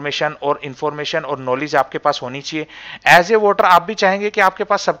 उसकी इंफॉर्मेशन और नॉलेज आपके पास होनी चाहिए। एज ए वोटर आप भी चाहेंगे कि आपके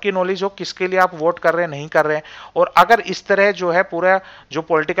पास सबकी नॉलेज हो किसके लिए आप वोट कर रहे हैं, नहीं कर रहे हैं। और अगर इस तरह जो है पूरा जो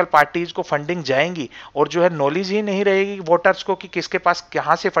पॉलिटिकल पार्टीज को फंडिंग जाएंगी और जो है नॉलेज ही नहीं रहेगी वोटर्स को कि किसके पास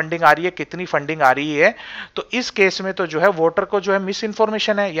कहां से फंडिंग आ रही है, कितनी फंडिंग आ रही है, तो इस केस में तो जो है वोटर को जो है मिस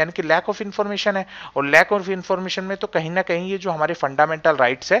इन्फॉर्मेशन है, यानी कि लैक ऑफ इन्फॉर्मेशन है, और लैक ऑफ इन्फॉर्मेशन में तो कहीं ना कहीं ये जो हमारे फंडामेंटल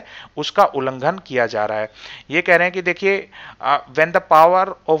राइट्स है उसका उल्लंघन किया जा रहा है। ये कह रहे हैं कि देखिए when the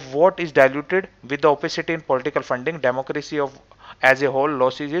power of vote is diluted with the opacity in political funding, democracy of as a whole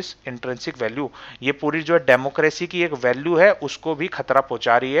losses is intrinsic value. ये पूरी जो है डेमोक्रेसी की एक वैल्यू है उसको भी खतरा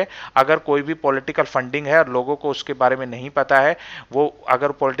पहुंचा रही है। अगर कोई भी पॉलिटिकल फंडिंग है और लोगों को उसके बारे में नहीं पता है, वो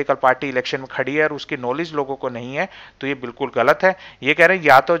अगर पॉलिटिकल पार्टी इलेक्शन में खड़ी है और उसकी नॉलेज लोगों को नहीं है, तो ये बिल्कुल गलत है। ये कह रहे हैं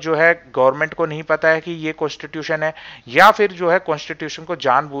या तो जो है गवर्नमेंट को नहीं पता है कि ये कॉन्स्टिट्यूशन है, या फिर जो है कॉन्स्टिट्यूशन को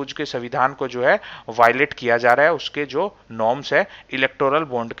जानबूझ के संविधान को जो है वायलेट किया जा रहा है उसके जो नॉर्म्स है इलेक्टोरल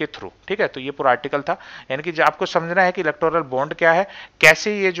बॉन्ड के थ्रू। ठीक है, तो ये पूरा आर्टिकल था। यानी कि आपको समझना है कि इलेक्टोरल बॉन्ड क्या है,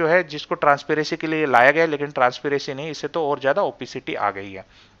 कैसे ये जो है जिसको ट्रांसपेरेंसी के लिए लाया गया, लेकिन ट्रांसपेरेंसी नहीं, इससे तो और ज्यादा ओपेसिटी आ गई है।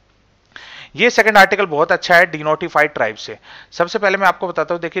 ये सेकंड आर्टिकल बहुत अच्छा है डिनोटिफाइड ट्राइब से। सबसे पहले मैं आपको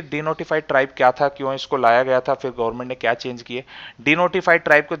बताता हूं, देखिए डिनोटिफाइड ट्राइब क्या था, क्यों इसको लाया गया था, फिर गवर्नमेंट ने क्या चेंज किए। डिनोटिफाइड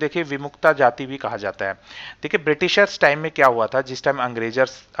ट्राइब को देखिए विमुक्ता जाति भी कहा जाता है। देखिए ब्रिटिशर्स टाइम में क्या हुआ था, जिस टाइम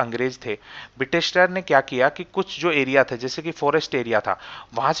अंग्रेज थे, ब्रिटिशर ने क्या किया कि कुछ जो एरिया थे जैसे कि फॉरेस्ट एरिया था,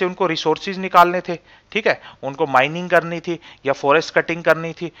 वहां से उनको रिसोर्सेज निकालने थे, ठीक है, उनको माइनिंग करनी थी या फॉरेस्ट कटिंग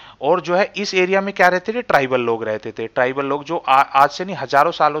करनी थी, और जो है इस एरिया में क्या रहते थे, ट्राइबल लोग रहते थे। ट्राइबल लोग जो आज से नहीं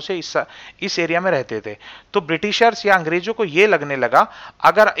हजारों सालों से इस एरिया में रहते थे। तो ब्रिटिशर्स या अंग्रेजों को ये लगने लगा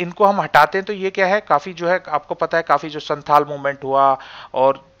अगर इनको हम हटाते हैं तो ये क्या है, काफी जो है आपको पता है काफी जो संथाल मूवमेंट हुआ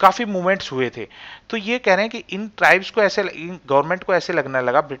और काफी मूवमेंट्स हुए थे। तो ये कह रहे हैं कि इन ट्राइब्स को ऐसे, गवर्नमेंट को ऐसे लगने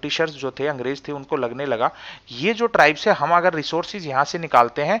लगा, ब्रिटिशर्स जो थे अंग्रेज थे उनको लगने लगा ये जो ट्राइब्स है हम अगर रिसोर्सेज यहां से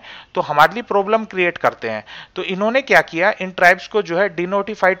निकालते हैं तो हमारे लिए प्रॉब्लम क्रिएट करते हैं। तो इन्होंने क्या किया, इन ट्राइब्स को जो है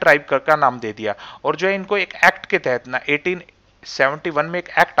डिनोटिफाइड ट्राइब का नाम दे दिया, और जो है इनको एक एक्ट के तहत ना 1871 में एक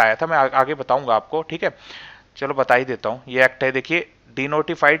एक्ट आया था, मैं आगे बताऊंगा आपको, ठीक है, चलो बता ही देता हूं। ये एक्ट है देखिए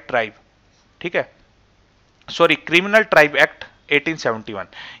डिनोटिफाइड ट्राइब, ठीक है, सॉरी क्रिमिनल ट्राइब एक्ट 1871।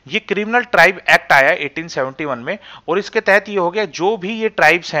 ये क्रिमिनल ट्राइब एक्ट आया 1871 में, और इसके तहत ये हो गया जो भी ये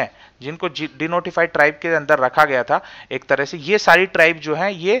ट्राइब्स हैं जिनको डिनोटिफाइड ट्राइब के अंदर रखा गया था, एक तरह से ये सारी ट्राइब जो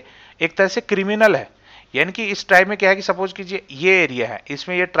है ये एक तरह से क्रिमिनल है। यानी कि इस ट्राइब में क्या है कि सपोज कीजिए ये एरिया है,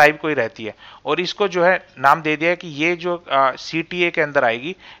 इसमें ये ट्राइब कोई रहती है, और इसको जो है नाम दे दिया है कि ये जो सीटीए के अंदर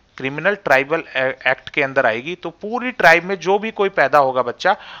आएगी, क्रिमिनल ट्राइबल एक्ट के अंदर आएगी, तो पूरी ट्राइब में जो भी कोई पैदा होगा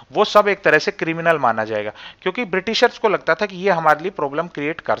बच्चा वो सब एक तरह से क्रिमिनल माना जाएगा, क्योंकि ब्रिटिशर्स को लगता था कि ये हमारे लिए प्रॉब्लम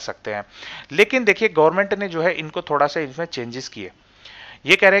क्रिएट कर सकते हैं। लेकिन देखिए गवर्नमेंट ने जो है इनको थोड़ा सा इसमें चेंजेस किए।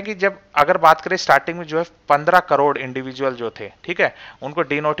 ये कह रहे हैं कि जब अगर बात करें स्टार्टिंग में जो है 15 करोड़ इंडिविजुअल जो थे, ठीक है, उनको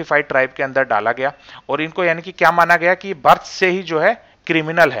डिनोटिफाइड ट्राइब के अंदर डाला गया, और इनको यानी कि क्या माना गया कि बर्थ से ही जो है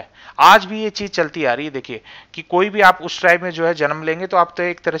क्रिमिनल है। आज भी ये चीज चलती आ रही है। देखिए कि कोई भी आप उस ट्राइब में जो है जन्म लेंगे तो आप तो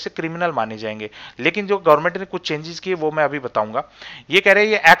एक तरह से क्रिमिनल माने जाएंगे। लेकिन जो गवर्नमेंट ने कुछ चेंजेस किए वो मैं अभी बताऊंगा। ये कह रहे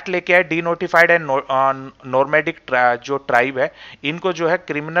हैं ये एक्ट लेके आए, डी नोटिफाइड एंड नॉर्मेडिक जो ट्राइब है इनको जो है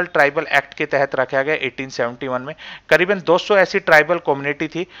क्रिमिनल ट्राइबल एक्ट के तहत रखा गया 1871 में। करीबन 200 ऐसी ट्राइबल कम्युनिटी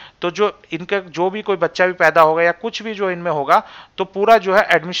थी। तो जो इनका जो भी कोई बच्चा भी पैदा होगा या कुछ भी जो इनमें होगा तो पूरा जो है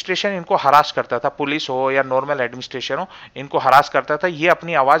एडमिनिस्ट्रेशन इनको हरास करता था, पुलिस हो या नॉर्मल एडमिनिस्ट्रेशन हो, इनको हरास करता था। ये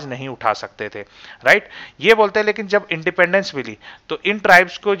अपनी आवाज नहीं उठा सकते थे, राइट। ये बोलते हैं लेकिन जब इंडिपेंडेंस मिली तो इन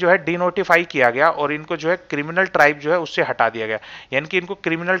ट्राइब्स को जो है डिनोटिफाई किया गया और इनको जो है क्रिमिनल ट्राइब जो है उससे हटा दिया गया। यानी कि इनको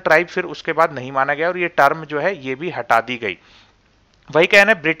क्रिमिनल ट्राइब फिर उसके बाद नहीं माना गया और ये टर्म जो है ये भी हटा दी गई। वही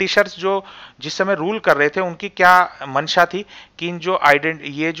कहना है ब्रिटिशर्स जो जिस समय रूल कर रहे थे उनकी क्या मंशा थी कि इन जो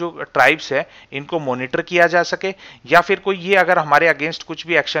ये जो ट्राइब्स है इनको मॉनिटर किया जा सके, या फिर कोई ये अगर हमारे अगेंस्ट कुछ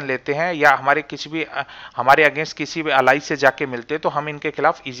भी एक्शन लेते हैं या हमारे अगेंस्ट किसी भी अलाई से जाके मिलते हैं तो हम इनके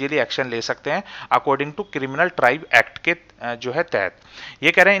खिलाफ इजीली एक्शन ले सकते हैं according to criminal tribe act के जो है तहत।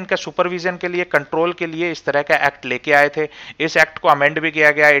 ये कह रहे हैं इनका सुपरविजन के लिए, कंट्रोल के लिए इस तरह का एक्ट लेके आए थे। इस एक्ट को अमेंड भी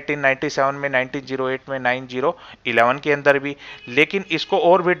किया गया 1897 में, 1908 में, 9011 के अंदर भी। लेकिन इसको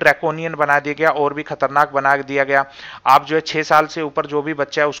और भी ड्रैकोनियन बना दिया गया और भी खतरनाक बना दिया गया। आप जो है 6 साल से ऊपर जो भी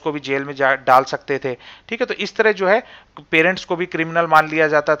बच्चा है उसको भी जेल में डाल सकते थे, ठीक है। तो इस तरह जो है पेरेंट्स को भी क्रिमिनल मान लिया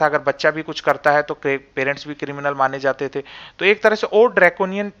जाता था। अगर बच्चा भी कुछ करता है तो पेरेंट्स भी क्रिमिनल माने जाते थे। तो एक तरह से और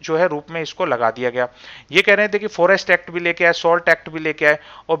ड्रैकोनियन जो है रूप में इसको लगा दिया गया। ये कह रहे थे कि फॉरेस्ट एक्ट भी लेके आए, सॉल्ट एक्ट भी लेके आए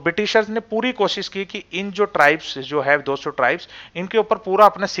और ब्रिटिशर्स ने पूरी कोशिश की कि इन जो ट्राइब्स जो है 200 ट्राइब्स इनके ऊपर पूरा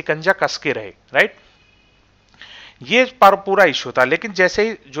अपना सिकंजा कस के रहे, राइट। ये पूरा इशू था। लेकिन जैसे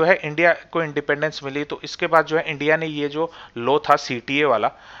ही जो है इंडिया को इंडिपेंडेंस मिली तो इसके बाद जो है इंडिया ने ये जो लॉ था सीटीए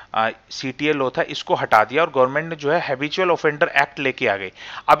वाला, सीटीए लॉ था, इसको हटा दिया और गवर्नमेंट ने जो है हैबिचुअल ऑफेंडर एक्ट लेके आ गई।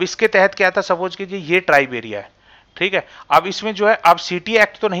 अब इसके तहत क्या था, सपोज कीजिए ये ट्राइब एरिया है, ठीक है। अब इसमें जो है अब सीटी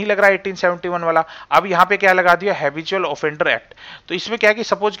एक्ट तो नहीं लग रहा 1871 वाला, अब यहां पे क्या लगा दिया, हैबिचुअल ऑफेंडर एक्ट। तो इसमें क्या है कि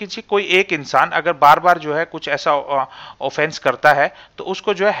सपोज कीजिए कोई एक इंसान अगर बार बार जो है कुछ ऐसा ऑफेंस करता है तो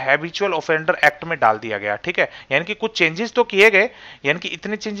उसको जो है हैबिचुअल ऑफेंडर एक्ट में डाल दिया गया, ठीक है। यानी कि कुछ चेंजेस तो किए गए, यानी कि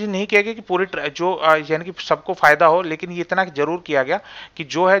इतने चेंजेस नहीं किए गए कि पूरी जो यानी कि सबको फायदा हो, लेकिन ये इतना जरूर किया गया कि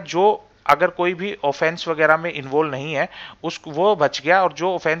जो अगर कोई भी ऑफेंस वगैरह में इन्वॉल्व नहीं है वो बच गया, और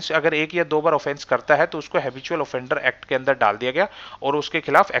जो ऑफेंस अगर 1 या 2 बार ऑफेंस करता है तो उसको हैबिचुअल ऑफेंडर एक्ट के अंदर डाल दिया गया और उसके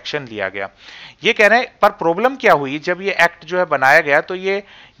खिलाफ एक्शन लिया गया। ये कह रहे हैं, पर प्रॉब्लम क्या हुई जब ये एक्ट जो है बनाया गया तो ये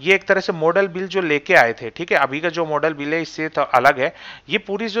एक तरह से मॉडल बिल जो लेके आए थे, ठीक है। अभी का जो मॉडल बिल है इससे तो अलग है। ये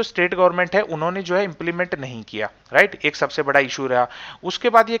पूरी जो स्टेट गवर्नमेंट है उन्होंने जो है इंप्लीमेंट नहीं किया, राइट। एक सबसे बड़ा इशू रहा। उसके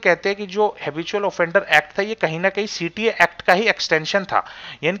बाद ये कहते हैं कि जो हैबिचुअल ऑफेंडर एक्ट था ये कहीं ना कहीं सीटीए एक्ट का ही एक्सटेंशन था।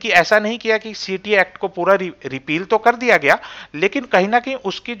 यानी कि ऐसा नहीं किया कि सीटीए एक्ट को पूरा रिपील तो कर दिया गया, लेकिन कहीं ना कहीं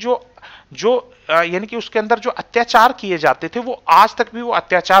उसकी जो यानी कि उसके अंदर जो अत्याचार किए जाते थे वो आज तक भी वो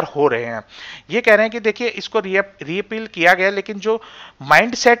अत्याचार हो रहे हैं। ये कह रहे हैं कि देखिए इसको रीअपील किया गया, लेकिन जो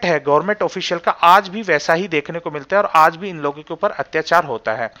माइंडसेट है गवर्नमेंट ऑफिशियल का आज भी वैसा ही देखने को मिलता है और आज भी इन लोगों के ऊपर अत्याचार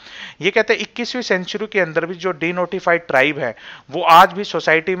होता है। ये कहते हैं 21वीं सेंचुरी के अंदर भी जो डिनोटिफाइड ट्राइब है वो आज भी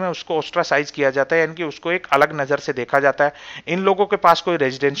सोसाइटी में उसको ऑस्ट्रासाइज किया जाता है, यानी कि उसको एक अलग नजर से देखा जाता है। इन लोगों के पास कोई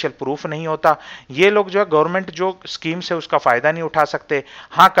रेजिडेंशियल प्रूफ नहीं होता। ये लोग जो है गवर्नमेंट जो स्कीम्स है उसका फायदा नहीं उठा सकते।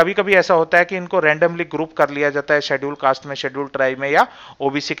 हाँ, कभी कभी ऐसा होता है कि इनको रैंडमली ग्रुप कर लिया जाता है शेड्यूल कास्ट में, शेड्यूल ट्राइब में या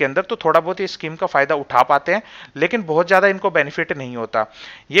ओबीसी के अंदर, तो थोड़ा बहुत ये स्कीम का फायदा उठा पाते हैं, लेकिन बहुत ज्यादा इनको बेनिफिट नहीं होता।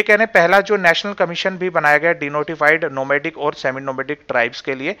 ये कहने पहला जो नेशनल कमीशन भी बनाया गया डिनोटिफाइड नोमैडिक और सेमी नोमैडिक ट्राइब्स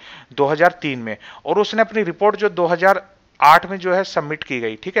के लिए 2003 में, और उसने अपनी रिपोर्ट जो 2008 में जो है सबमिट की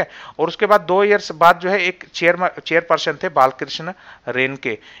गई, ठीक है। और उसके बाद 2 ईयर्स बाद जो है एक चेयरपर्सन थे बालकृष्ण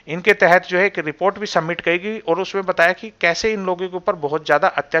रेनके, इनके तहत जो है एक रिपोर्ट भी सबमिट की गई और उसमें बताया कि कैसे इन लोगों के ऊपर बहुत ज्यादा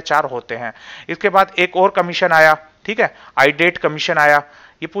अत्याचार होते हैं। इसके बाद एक और कमीशन आया, ठीक है, आईडेट कमीशन आया।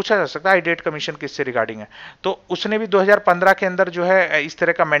 ये पूछा जा सकता है आईडेट कमीशन किससे रिगार्डिंग है, तो उसने भी 2015 के अंदर जो है इस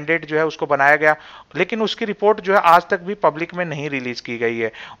तरह का मैंडेट जो है उसको बनाया गया, लेकिन उसकी रिपोर्ट जो है आज तक भी पब्लिक में नहीं रिलीज की गई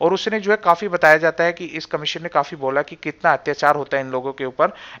है। और उसने जो है काफी बताया जाता है कि इस कमीशन ने काफी बोला कि कितना अत्याचार होता है इन लोगों के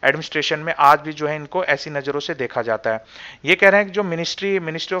ऊपर एडमिनिस्ट्रेशन में, आज भी जो है इनको ऐसी नजरों से देखा जाता है। ये कह रहे हैं कि जो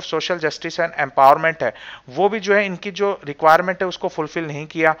ministry of social justice and empowerment है वो भी जो है इनकी जो रिक्वायरमेंट है उसको फुलफिल नहीं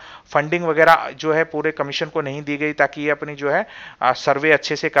किया। फंडिंग वगैरह जो है पूरे कमीशन को नहीं दी गई ताकि ये अपनी जो है सर्वे अच्छे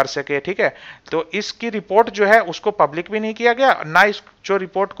से कर सके, ठीक है। तो इसकी रिपोर्ट जो है उसको पब्लिक भी नहीं किया गया, ना इस जो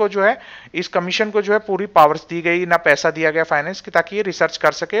रिपोर्ट को जो है इस कमीशन को जो है पूरी पावर्स दी गई, ना पैसा दिया गया फाइनेंस की ताकि ये रिसर्च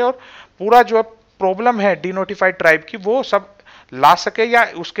कर सके और पूरा जो प्रॉब्लम है डिनोटिफाइड ट्राइब की वो सब ला सके या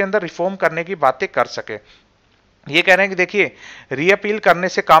उसके अंदर रिफॉर्म करने की बातें कर सके। ये कह रहे हैं कि देखिए रीअपील करने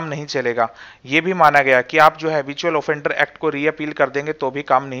से काम नहीं चलेगा। ये भी माना गया कि आप जो है हैबिचुअल ऑफेंडर एक्ट को रीअपील कर देंगे तो भी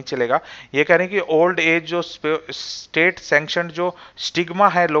काम नहीं चलेगा। ये कह रहे हैं कि ओल्ड एज जो स्टेट सैंक्शन जो स्टिग्मा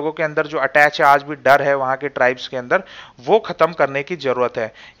है लोगों के अंदर, जो अटैच है, आज भी डर है वहां के ट्राइब्स के अंदर, वो खत्म करने की जरूरत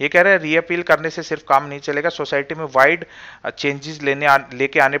है। ये कह रहे हैं रीअपील करने से सिर्फ काम नहीं चलेगा, सोसाइटी में वाइड चेंजेस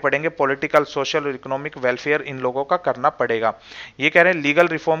लेके आने पड़ेंगे, पॉलिटिकल, सोशल और इकोनॉमिक वेलफेयर इन लोगों का करना पड़ेगा। ये कह रहे हैं लीगल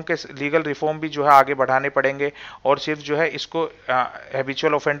रिफॉर्म भी जो है आगे बढ़ाने पड़ेंगे, और सिर्फ जो है इसको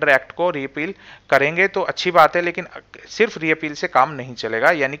हैबिचुअल ऑफेंडर एक्ट को रीअपील करेंगे तो अच्छी बात है, लेकिन सिर्फ रीअपील से काम नहीं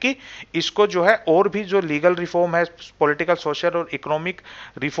चलेगा। यानी कि इसको जो है और भी जो लीगल रिफॉर्म है, पॉलिटिकल, सोशल और इकोनॉमिक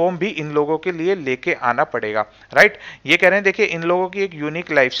रिफॉर्म भी इन लोगों के लिए लेके आना पड़ेगा। राइट। ये कह रहे हैं देखिए इन लोगों की एक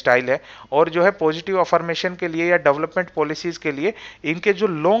यूनिक लाइफस्टाइल है, और जो है पॉजिटिव अफर्मेशन के लिए या डेवलपमेंट पॉलिसीज के लिए इनके जो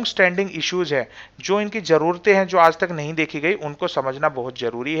लॉन्ग स्टैंडिंग इश्यूज है, जो इनकी जरूरतें हैं जो आज तक नहीं देखी गई, उनको समझना बहुत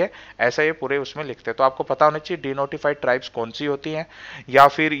जरूरी है। ऐसा ये पूरे उसमें लिखते हैं। तो आपको पता होना चाहिए डिनोटिफाइड ट्राइब्स कौन सी होती हैं, या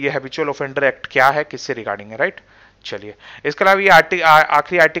फिर ये हैबिचुअल ऑफेंडर एक्ट क्या है, किससे रिगार्डिंग है। राइट। चलिए, इसके अलावा ये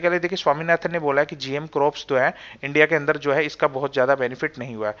आखिरी आर्टिकल है। देखिए स्वामीनाथन ने बोला कि जीएम क्रॉप्स जो है इंडिया के अंदर जो है इसका बहुत ज्यादा बेनिफिट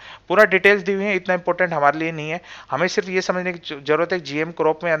नहीं हुआ है। पूरा डिटेल्स दी हुई है, इतना इंपॉर्टेंट हमारे लिए नहीं है। हमें सिर्फ ये समझने की जरूरत है जीएम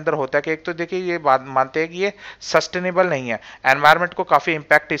क्रॉप में अंदर होता है कि एक तो देखिए ये बात मानते हैं कि ये सस्टेनेबल नहीं है, एनवायरमेंट को काफी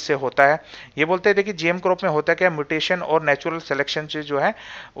इंपैक्ट इससे होता है। ये बोलते हैं देखिए जीएम क्रॉप में होता है क्या, म्यूटेशन और नेचुरल सिलेक्शन से जो है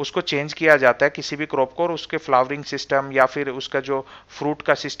उसको चेंज किया जाता है किसी भी क्रॉप को, और उसके फ्लावरिंग सिस्टम या फिर उसका जो फ्रूट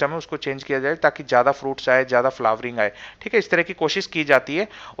का सिस्टम है उसको चेंज किया जाए ताकि ज्यादा फ्रूट्स आए, ज्यादा फ्लावरिंग आए। ठीक है, इस तरह की कोशिश की जाती है।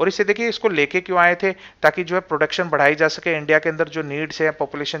 और इससे देखिए इसको लेके क्यों आए थे, ताकि जो है प्रोडक्शन बढ़ाई जा सके। इंडिया के अंदर जो नीड्स है,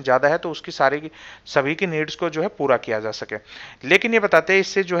 पॉपुलेशन ज्यादा है, तो उसकी सभी की नीड्स को जो है पूरा किया जा सके। लेकिन ये बताते हैं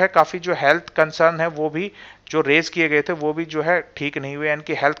इससे जो है काफी जो हेल्थ कंसर्न है वो भी जो रेज किए गए थे वो भी जो है ठीक नहीं हुए, यानी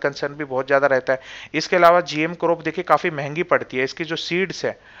कि हेल्थ कंसर्न भी बहुत ज्यादा रहता है। इसके अलावा जीएम क्रॉप देखिए काफी महंगी पड़ती है, इसकी जो सीड्स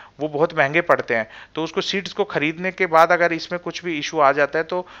है वो बहुत महंगे पड़ते हैं, तो उसको सीड्स को खरीदने के बाद अगर इसमें कुछ भी इशू आ जाता है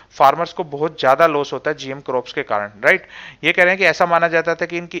तो फार्मर्स को बहुत ज्यादा लॉस होता है जीएम क्रॉप्स के कारण। राइट। ये कह रहे हैं कि ऐसा माना जाता था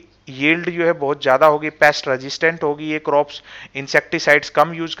कि इनकी यील्ड जो है बहुत ज्यादा होगी, पेस्ट रेजिस्टेंट होगी ये क्रॉप्स, इंसेक्टिसाइड्स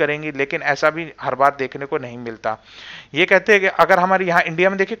कम यूज करेंगी, लेकिन ऐसा भी हर बार देखने को नहीं मिलता। ये कहते हैं कि अगर हमारे यहाँ इंडिया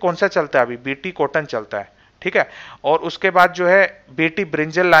में देखिए कौन सा चलता है, अभी बीटी कॉटन चलता है। ठीक है, और उसके बाद जो है बेटी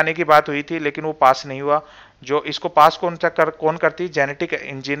ब्रिंजल लाने की बात हुई थी, लेकिन वो पास नहीं हुआ। जो इसको पास कौन करती है, जेनेटिक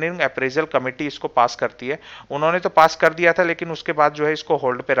इंजीनियरिंग अप्रेजल कमेटी इसको पास करती है। उन्होंने तो पास कर दिया था, लेकिन उसके बाद जो है इसको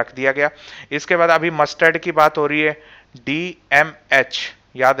होल्ड पे रख दिया गया। इसके बाद अभी मस्टर्ड की बात हो रही है, डीएमएच,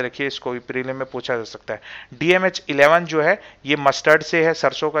 याद रखिए इसको भी प्रीलिम में पूछा जा सकता है। DMH11 जो है ये मस्टर्ड से है,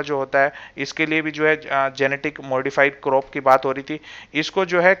 सरसों का जो होता है, इसके लिए भी जो है जेनेटिक मॉडिफाइड क्रॉप की बात हो रही थी। इसको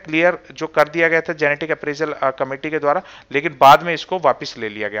जो है क्लियर जो कर दिया गया था जेनेटिक अप्रेजल कमेटी के द्वारा, लेकिन बाद में इसको वापस ले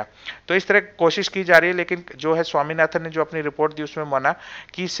लिया गया। तो इस तरह कोशिश की जा रही है, लेकिन जो है स्वामीनाथन ने जो अपनी रिपोर्ट दी उसमें माना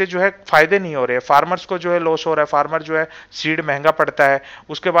कि इससे जो है फायदे नहीं हो रहे, फार्मर्स को जो है लॉस हो रहा है, फार्मर जो है सीड महंगा पड़ता है,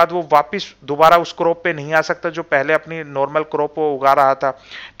 उसके बाद वो वापस दोबारा उस क्रॉप पे नहीं आ सकता जो पहले अपनी नॉर्मल क्रॉप वो उगा रहा था।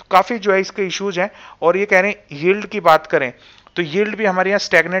 तो काफी जो है इसके इश्यूज हैं। और ये कह रहे हैं यील्ड की बात करें तो यील्ड भी हमारे यहाँ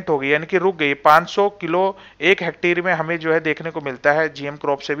स्टैग्नेट हो गई, यानी कि रुक गई। 500 किलो एक हेक्टेयर में हमें जो है देखने को मिलता है जीएम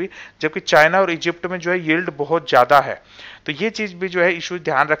क्रॉप से भी, जबकि चाइना और इजिप्ट में जो है यील्ड बहुत ज्यादा है। तो ये चीज भी जो है इशू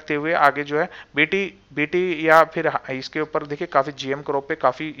ध्यान रखते हुए आगे जो है बेटी या फिर इसके ऊपर देखिए काफी जीएम क्रॉप पे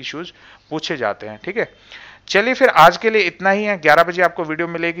काफी इश्यूज पूछे जाते हैं। ठीक है, चलिए फिर आज के लिए इतना ही है। 11 बजे आपको वीडियो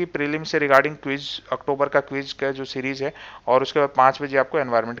मिलेगी प्रीलिम से रिगार्डिंग क्विज, अक्टूबर का क्विज का जो सीरीज है, और उसके बाद 5 बजे आपको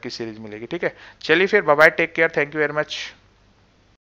एनवायरनमेंट की सीरीज मिलेगी। ठीक है, चलिए फिर bye bye, take care, thank you very much.